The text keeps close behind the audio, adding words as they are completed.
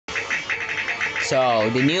So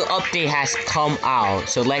the new update has come out,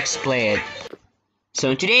 so let's play it. So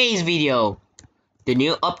in today's video, the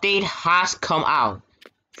new update has come out.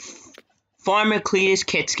 Farmer Cletus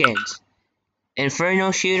kit skins,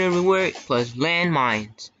 Infernal shooter rework plus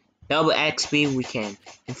landmines, double XP weekend,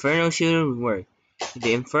 Infernal shooter rework.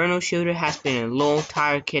 The Infernal shooter has been a low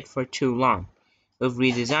tire kit for too long. We've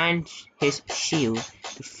redesigned his shield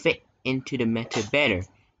to fit into the meta better.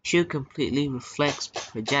 Shield completely reflects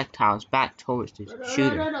projectiles back towards the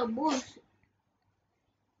shooter.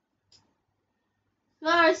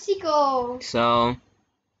 So,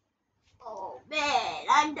 oh man,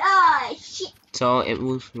 I died. Shit. So it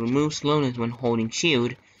will remove slowness when holding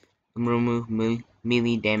shield and remove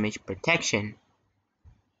melee damage protection.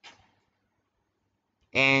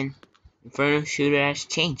 And Infernal shooter has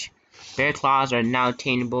changed. Bear claws are now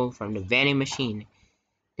attainable from the vending machine.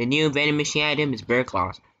 The new vending machine item is bear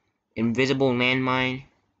claws. Invisible landmine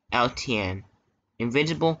LTM.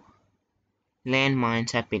 Invisible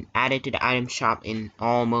landmines have been added to the item shop in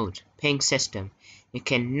all modes. Ping system. You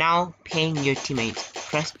can now ping your teammates.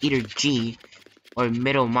 Press either G or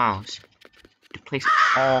middle mouse to place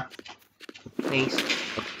a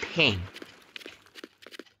ping.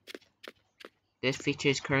 This feature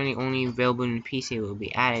is currently only available in the PC. It will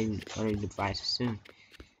be added in other devices soon.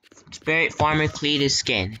 Spirit Farmer Cletus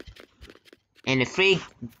skin. And the free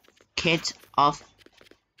kit of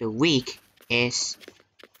the week is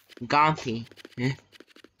Gompy.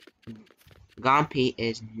 Gompy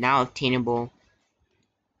is now obtainable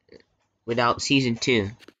without Season 2.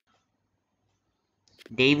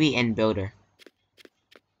 Davy and Builder.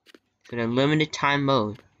 So the limited time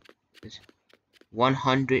mode is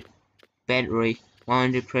 100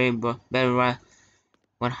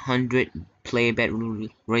 play Bedwars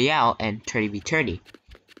Royale and 30v30.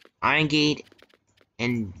 Iron Gate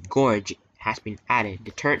and Gorge has been added.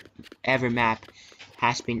 The third ever map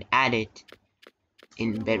has been added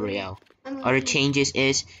in Bedwars Royale. Other changes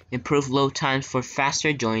is improved load times for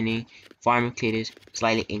faster joining, farmer cleaters,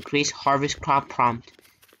 slightly increased harvest crop prompt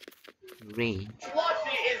range.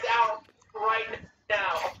 Is out right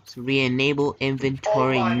now. So re-enable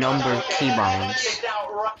inventory number keybinds.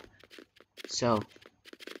 So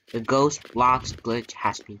the ghost blocks glitch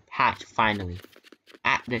has been patched finally.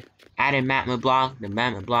 Added magma block. The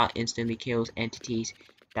magma block instantly kills entities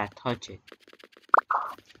that touch it.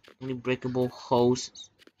 Only breakable hosts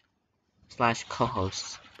 /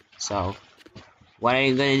 co-hosts. So what are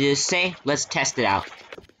you gonna do? Say, let's test it out.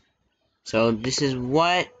 So this is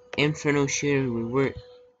what Infernal shooter rework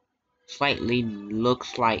slightly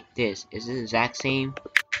looks like. This is the exact same.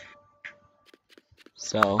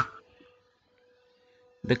 So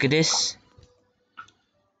look at this.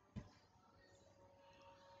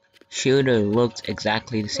 Shooter looks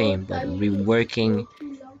exactly the same, but reworking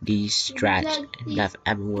these strats that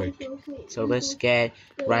haven't worked. So let's get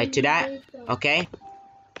right to that. Okay.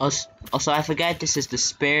 Also, I forgot this is the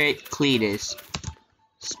Spirit Cletus.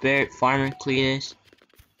 Spirit Farmer Cletus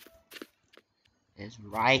is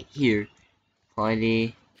right here for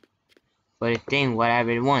the thing,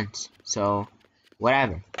 whatever it wants. So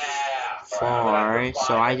whatever. So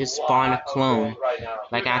I just spawned a clone,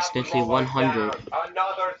 like accidentally 100.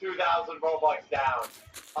 Another 2,000 Roblox down.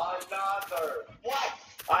 Another. What?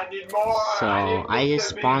 I need more. So I just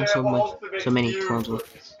spawned so many clones with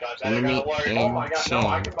eliminate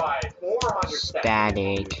enchant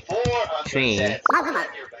static tree.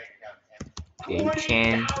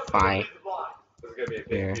 Enchant 5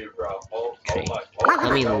 bear tree.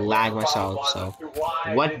 Let me lag myself. So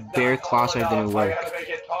what bear claws are gonna work?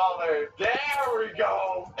 There we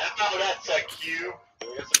go. Oh, that's a cube.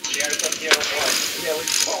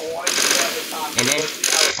 And then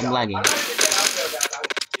I'm lagging. You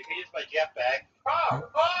can use my jetpack. Oh,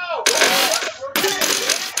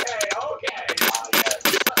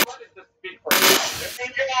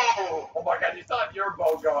 oh my god, you still have your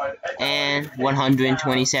bow going. And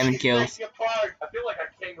 127 kills. I feel like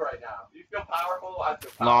a king right now. Do you feel powerful? I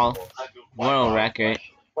feel Lol. powerful. World record.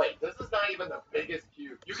 Wait, this is not even the biggest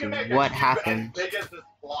cube. You can make What a cube happened? as big as this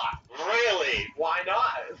block. Really? Why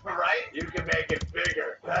not? Right? You can make it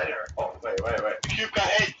bigger, better. Oh, wait. The cube got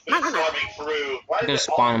hit. It's storming through. Why Gonna is it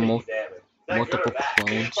spawn all taking damage? Is that multiple good or bad?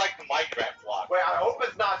 clones. It's like the Minecraft block. Wait, I hope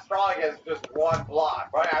it's not strong as just one block,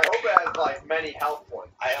 right? I hope it has like many health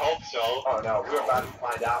points. I hope so. Oh no, we're about to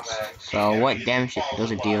find out, man. So what damage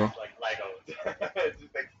does it deal? Like Legos. It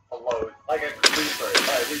just explodes like a creeper.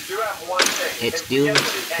 Alright, we do have one thing. It's If we doing get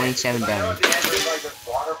to the end, 27 if I know damage. at the end there's like this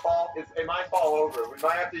waterfall, it might fall over. We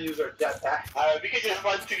might have to use our jetpack. We can just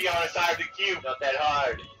run to the other side of the cube. Not that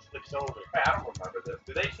hard. It just flips over. Hey, I don't remember this.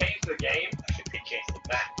 Did they change the game? They changed the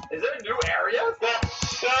Is there a new area?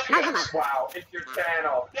 Wow, it's your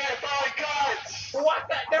channel. What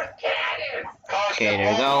the? There's cannons! Okay,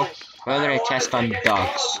 there we go. We're gonna test on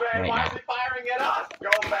ducks right Why now. is he firing at us? Go,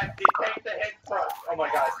 Betsy, take the hit for us. Oh my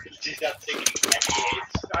god. She's not taking any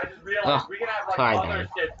hits. I just realized we can have like sorry, other Dad.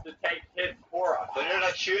 ships to take hits for us. But they're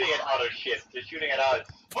not shooting at other ships, they're shooting at us.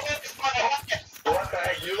 What the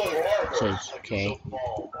heck? You look horrible. So it's okay.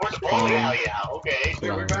 Where's the Royale now? Okay.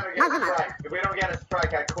 Dude, we better get a strike. If we don't get a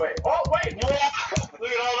strike, I quit. Oh, wait! Look at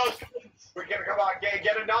all those guns. We're gonna come on,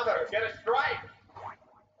 get another. Get a strike.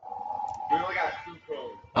 We only got 2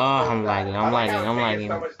 codes. Oh, I'm lagging.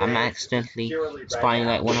 I'm accidentally spawning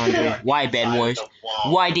like 100. Why, Bedwars?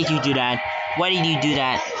 Why did you do that? Why did you do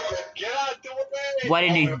that? Get out the way. Why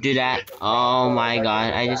did you do that? Oh my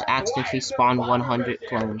god, I just accidentally spawned 100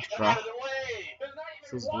 clones, bro.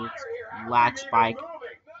 This is lag spike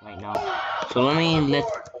right now. So let me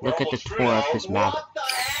look at the tour of this map.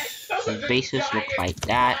 The bases look like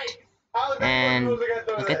that. And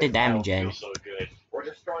look at the damage end.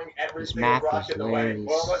 This map is literally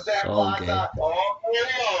so good.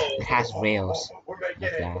 It has rails like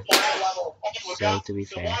that. So to be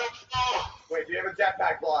fair. Wait, do you have a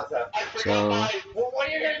jetpack, Blaza? So What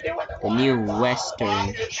are you gonna do with the new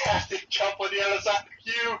Western.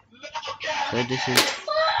 So this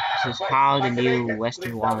is how the new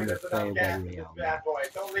Western Wall is played by Royale.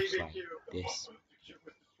 It's like this.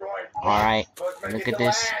 Alright, look at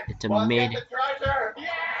this. It's a mid.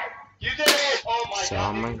 So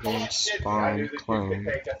I'm gonna spawn clones.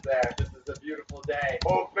 This is a beautiful day.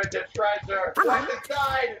 Open the treasure. What's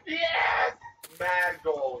inside? Yes! Mad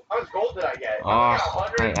gold. How much gold did I get? I got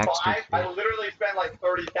 105. I literally spent like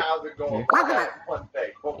 30,000 gold. That's one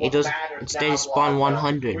thing. It does instead spawn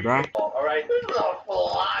 100, bro. Alright, this is a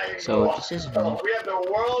flying. So this is we have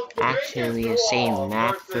the world's actually the same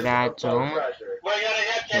map for that. So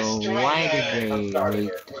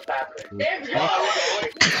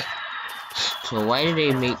why did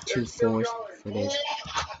they make 2 force for this?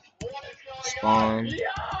 Spawn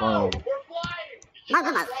clone.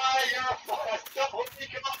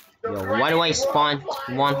 Yo, why do I spawn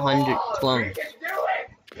 100 clones?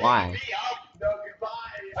 Why?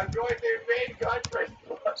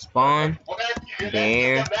 Spawn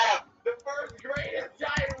there.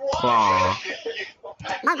 Claw.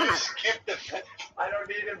 I don't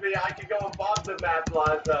need to be. I can go above the map,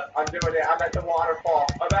 Plaza. I'm doing it. I'm at the waterfall.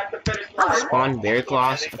 I'm at the finish line. Spawn bear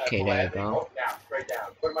claws. Okay, there you go. Oh, now, straight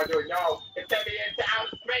down. What am I doing? No, it sent me into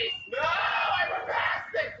outer space. No, I went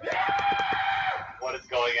past it. No! What is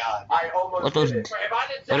going on? I almost What those did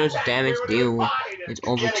it. damage do? It's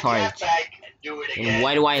overcharged. And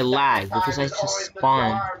why do I lag? Because I just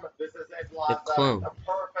spawned the clone.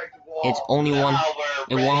 It's only one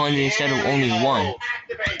in 100 instead of only 1.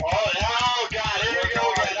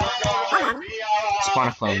 Spawn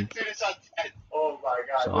a clone.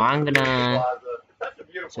 So I'm gonna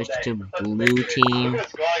switch to blue team. Look at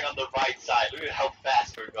us going on the right side. Look at how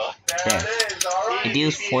fast we're going. There. It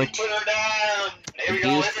deals 14. It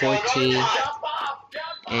deals 14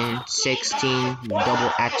 and 16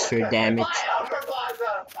 double extra damage.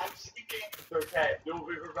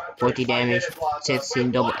 40 damage,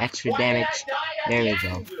 16 double extra damage. There we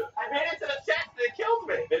go.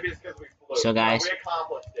 So guys,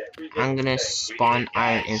 I'm gonna spawn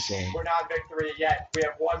Iron Infinite. We're not victory yet. We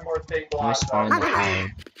have one more thing. I'm gonna spawn the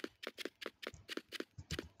Iron.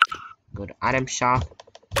 Go to item shop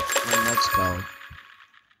and let's go.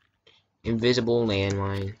 Invisible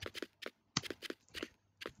landmine.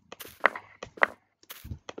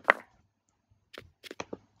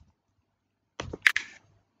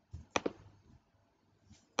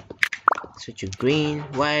 Switch to green.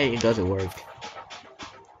 Why it doesn't work?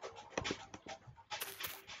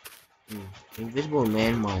 Invisible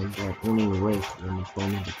landmines are only work when the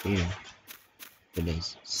phone is appearing for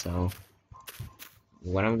this. So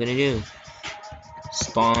what I'm gonna do?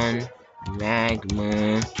 Spawn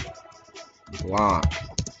magma block.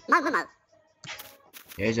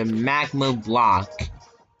 There's a magma block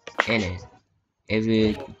in it. If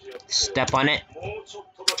you step on it,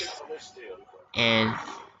 and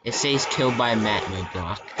it says killed by magma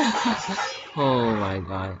block. Oh my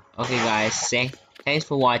god. Okay guys, thanks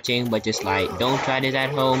for watching, but just like don't try this at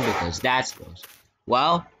home because that's gross.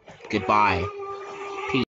 Well, goodbye.